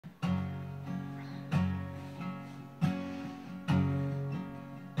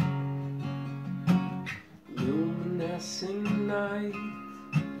caressing night.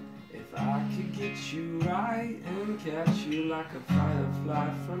 If I could get you right and catch you like a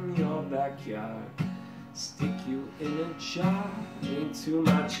firefly from your backyard, stick you in a jar, into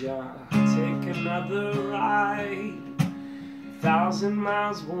my jar, take another ride. 1,000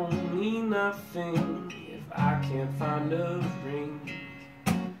 miles won't mean nothing if I can't find a ring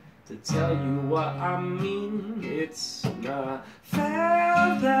to tell you what I mean. It's not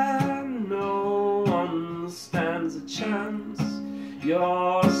fair that no one stands a chance.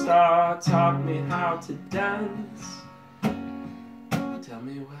 Your star taught me how to dance. Tell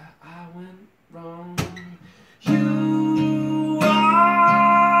me where I went wrong. You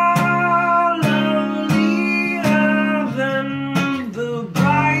are lovelier than the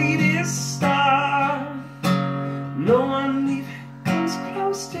brightest star. No one even comes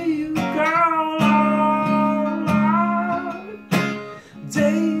close to you, girl. All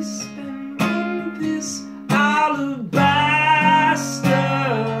days spent in this alabaster.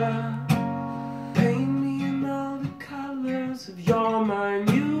 Paint me in all the colors of your mind.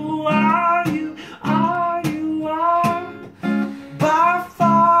 You are by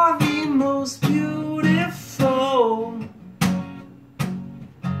far the most beautiful.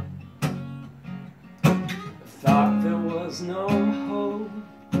 I thought there was no hope,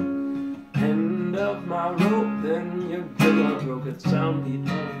 end of my rope, then your good love broke a soundbeat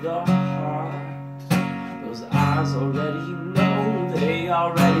of the heart. Those eyes already know, they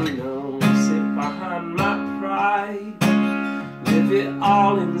already know. Sit behind my pride, live it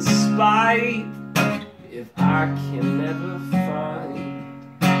all in spite. If I can never find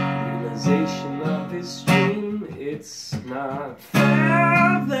realization of this dream, it's not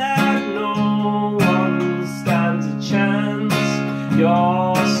fair that no one stands a chance.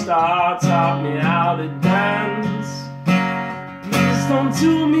 Your star taught me how to dance. Please don't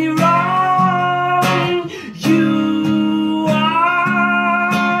do me wrong. You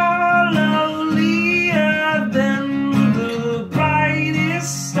are lovelier than the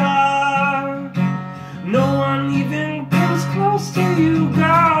brightest star. No one even comes close to you,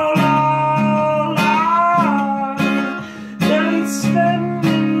 girl. All our nights spent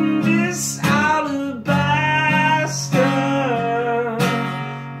in this alabaster.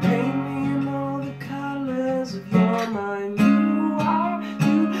 Paint me in all the colors of your mind. You are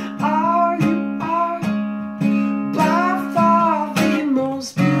by far the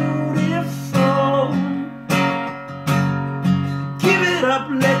most beautiful. Give it up,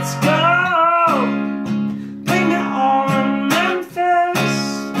 let's go. Blame it on Memphis,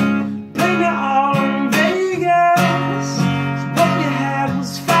 blame it on Vegas. What you had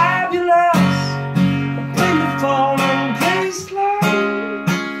was fabulous. Blame the falling baseline,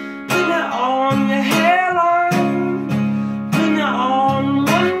 blame it on your hairline, blame it on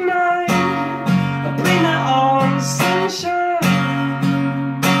one night, blame it on sunshine.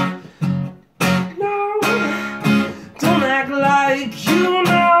 No, don't act like you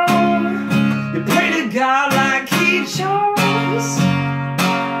know. You pray to God like He chose.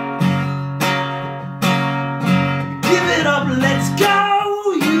 Give it up, let's go.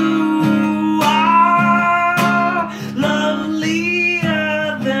 You are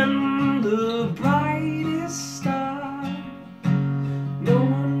lovelier than the brightest star. No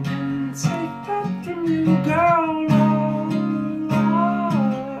one can take that from you, girl.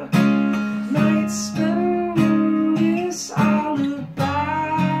 Nights spent in this alabaster.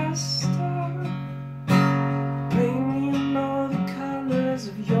 Paint me in all the colors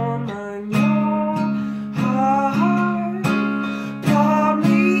of your mind. Your heart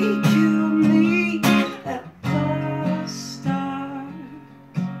probably killed me at the start.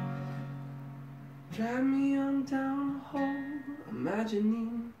 Drag me on down a hole,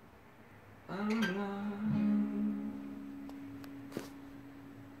 imagining I'm blind.